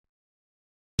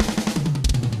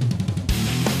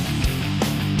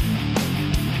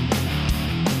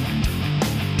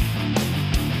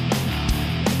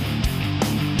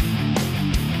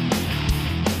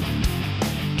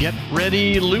Get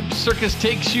ready, Loopcircus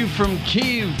takes you from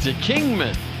Kiev to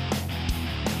Kingman.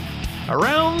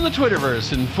 Around the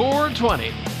Twitterverse in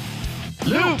 420.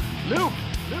 Loop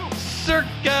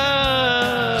Circus!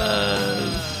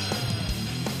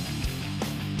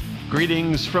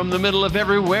 Greetings from the middle of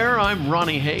everywhere. I'm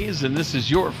Ronnie Hayes, and this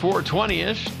is your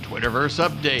 420-ish Twitterverse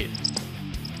update.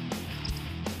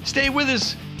 Stay with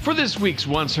us for this week's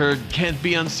Once Heard Can't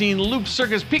Be Unseen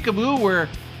Loopcircus Peekaboo, where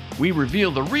we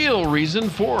reveal the real reason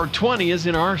 420 is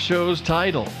in our show's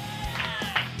title.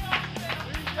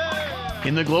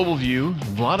 In the global view,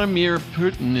 Vladimir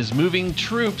Putin is moving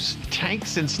troops,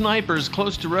 tanks, and snipers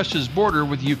close to Russia's border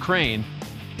with Ukraine.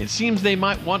 It seems they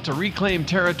might want to reclaim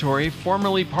territory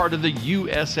formerly part of the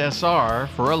USSR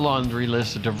for a laundry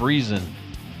list of reasons.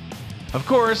 Of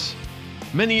course,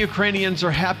 many Ukrainians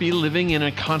are happy living in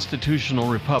a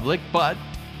constitutional republic, but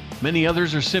many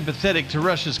others are sympathetic to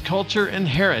Russia's culture and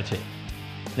heritage.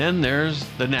 Then there's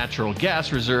the natural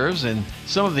gas reserves and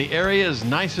some of the area's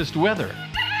nicest weather.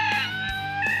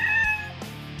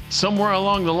 Somewhere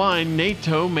along the line,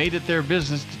 NATO made it their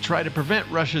business to try to prevent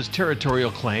Russia's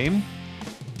territorial claim.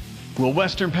 Will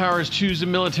Western powers choose a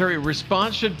military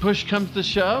response should push come to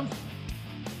shove?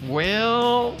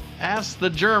 Well, ask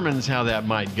the Germans how that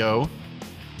might go,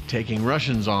 taking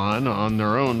Russians on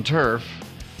their own turf.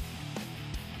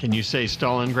 Can you say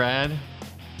Stalingrad?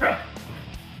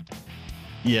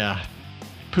 Yeah,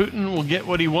 Putin will get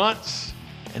what he wants,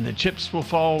 and the chips will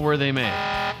fall where they may.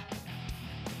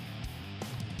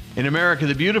 In America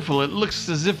the Beautiful, it looks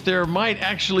as if there might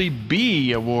actually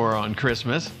be a war on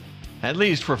Christmas, at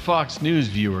least for Fox News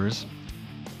viewers.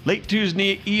 Late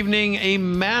Tuesday evening, a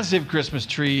massive Christmas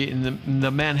tree in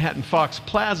the Manhattan Fox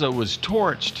Plaza was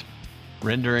torched,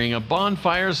 rendering a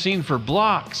bonfire scene for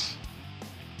blocks.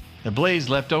 The blaze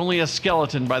left only a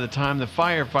skeleton by the time the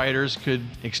firefighters could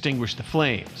extinguish the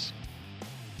flames.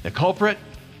 The culprit,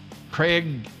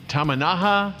 Craig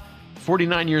Tamanaha,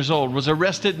 49 years old, was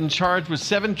arrested and charged with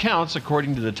 7 counts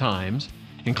according to the Times,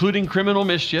 including criminal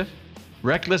mischief,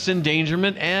 reckless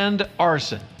endangerment, and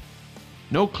arson.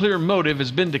 No clear motive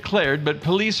has been declared, but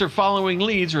police are following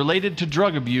leads related to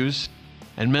drug abuse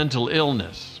and mental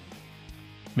illness.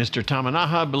 Mr.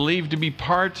 Tamanaha believed to be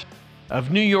part of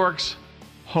New York's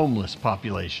homeless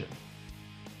population.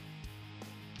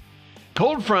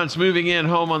 Cold fronts moving in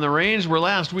home on the range, where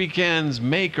last weekend's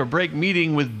make or break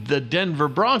meeting with the Denver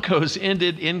Broncos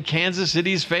ended in Kansas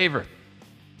City's favor.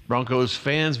 Broncos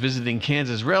fans visiting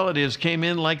Kansas relatives came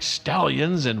in like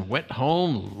stallions and went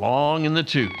home long in the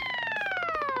tooth.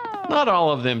 Not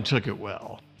all of them took it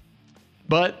well,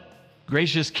 but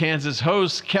gracious Kansas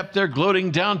hosts kept their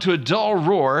gloating down to a dull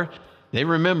roar. They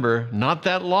remember not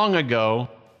that long ago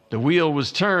the wheel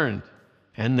was turned,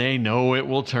 and they know it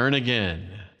will turn again.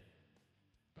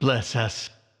 Bless us,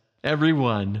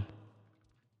 everyone.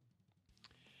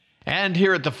 And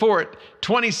here at the fort,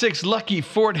 26 lucky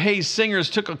Fort Hays singers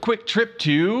took a quick trip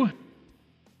to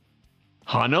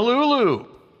Honolulu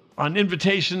on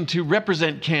invitation to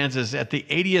represent Kansas at the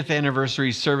 80th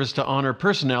anniversary service to honor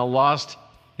personnel lost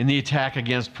in the attack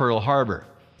against Pearl Harbor.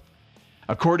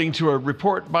 According to a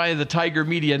report by the Tiger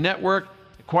Media Network,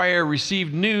 the choir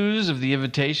received news of the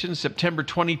invitation September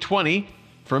 2020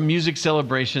 from Music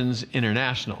Celebrations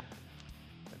International.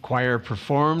 The choir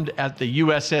performed at the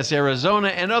USS Arizona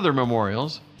and other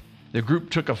memorials. The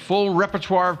group took a full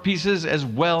repertoire of pieces as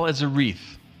well as a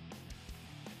wreath.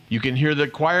 You can hear the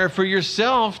choir for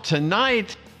yourself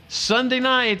tonight, Sunday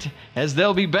night, as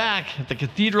they'll be back at the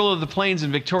Cathedral of the Plains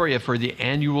in Victoria for the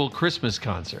annual Christmas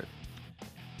concert.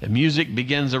 The music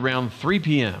begins around 3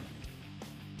 p.m.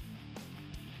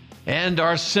 And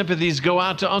our sympathies go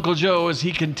out to Uncle Joe as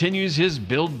he continues his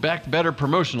Build Back Better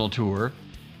promotional tour.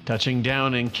 Touching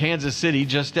down in Kansas City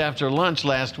just after lunch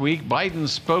last week, Biden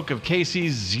spoke of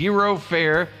Casey's zero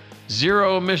fare,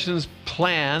 zero emissions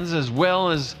plans, as well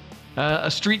as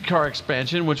a streetcar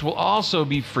expansion, which will also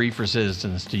be free for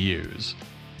citizens to use.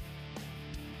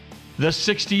 The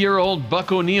 60-year-old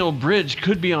Buck O'Neill Bridge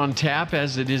could be on tap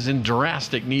as it is in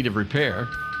drastic need of repair.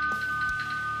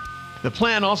 The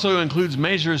plan also includes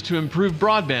measures to improve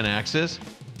broadband access,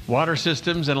 water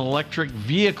systems, and electric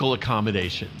vehicle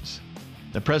accommodations.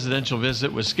 The presidential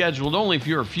visit was scheduled only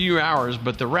for a few hours,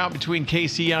 but the route between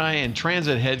KCI and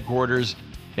transit headquarters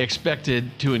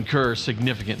expected to incur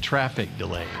significant traffic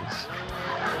delays.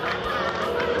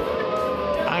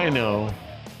 I know,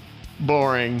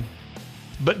 boring.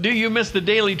 But do you miss the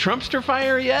daily Trumpster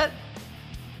fire yet?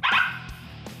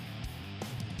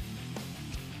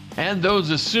 And those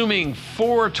assuming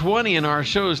 420 in our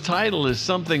show's title is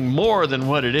something more than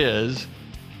what it is,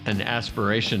 an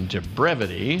aspiration to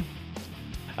brevity,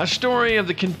 A story of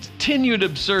the continued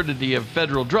absurdity of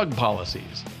federal drug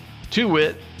policies. To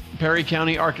wit, Perry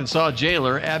County, Arkansas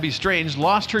jailer Abby Strange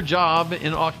lost her job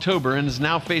in October and is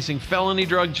now facing felony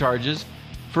drug charges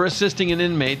for assisting an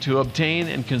inmate to obtain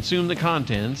and consume the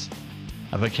contents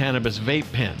of a cannabis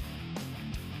vape pen.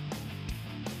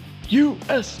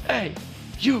 USA!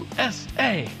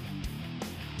 USA!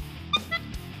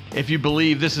 If you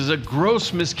believe this is a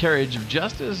gross miscarriage of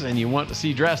justice and you want to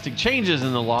see drastic changes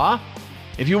in the law,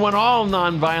 if you want all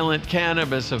nonviolent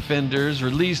cannabis offenders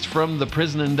released from the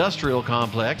prison industrial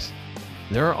complex,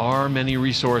 there are many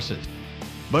resources.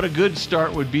 But a good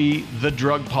start would be the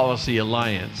Drug Policy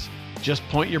Alliance. Just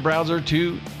point your browser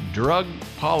to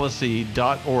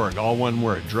drugpolicy.org, all one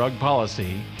word,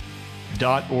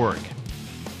 drugpolicy.org.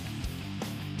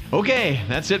 Okay,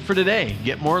 that's it for today.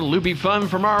 Get more loopy fun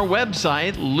from our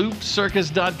website,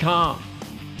 loopcircus.com.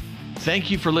 Thank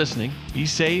you for listening. Be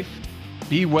safe,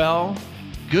 be well,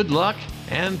 good luck,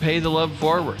 and pay the love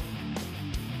forward.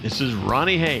 This is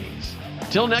Ronnie Hayes.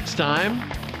 Till next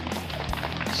time,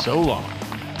 so long.